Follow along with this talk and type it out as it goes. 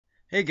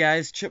Hey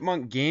guys,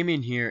 Chipmunk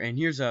Gaming here, and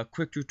here's a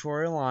quick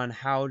tutorial on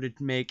how to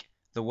make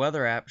the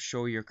weather app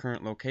show your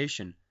current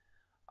location.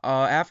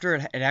 After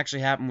it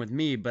actually happened with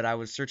me, but I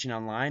was searching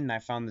online and I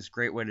found this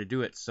great way to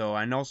do it. So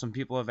I know some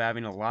people have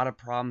having a lot of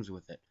problems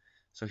with it.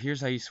 So here's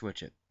how you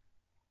switch it.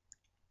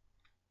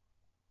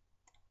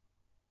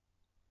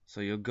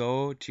 So you'll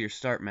go to your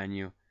start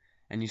menu,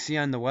 and you see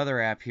on the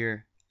weather app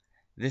here,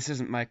 this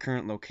isn't my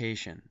current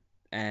location.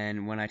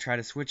 And when I try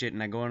to switch it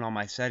and I go in all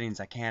my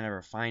settings, I can't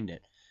ever find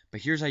it. But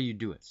here's how you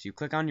do it. So you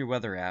click on your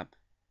weather app.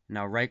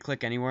 Now right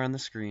click anywhere on the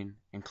screen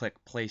and click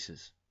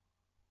places.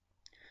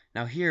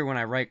 Now here when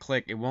I right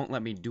click it won't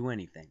let me do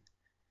anything.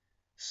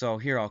 So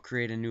here I'll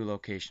create a new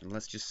location.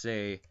 Let's just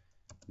say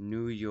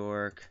New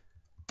York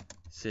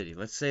City.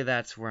 Let's say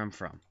that's where I'm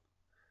from.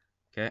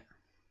 Okay.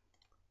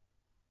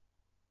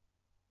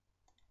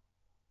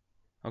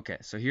 Okay,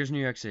 so here's New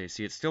York City.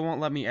 See, it still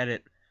won't let me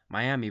edit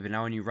Miami, but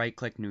now when you right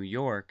click New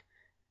York,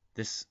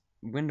 this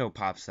window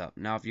pops up.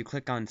 Now if you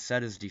click on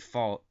set as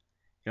default,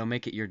 it'll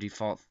make it your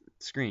default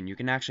screen. You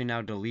can actually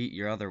now delete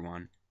your other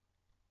one.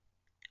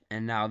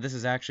 And now this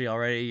is actually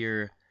already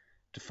your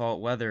default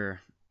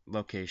weather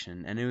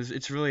location, and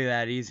it's really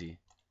that easy.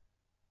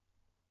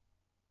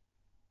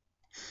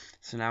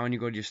 So now when you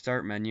go to your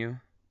start menu,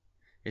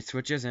 it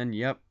switches and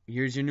yep,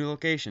 here's your new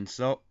location.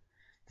 So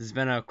this has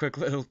been a quick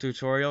little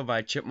tutorial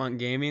by Chipmunk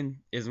Gaming.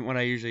 Isn't what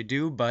I usually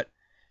do, but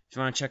if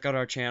you want to check out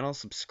our channel,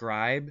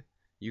 subscribe.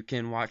 You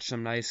can watch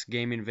some nice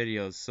gaming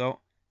videos.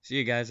 So see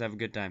you guys, have a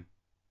good time.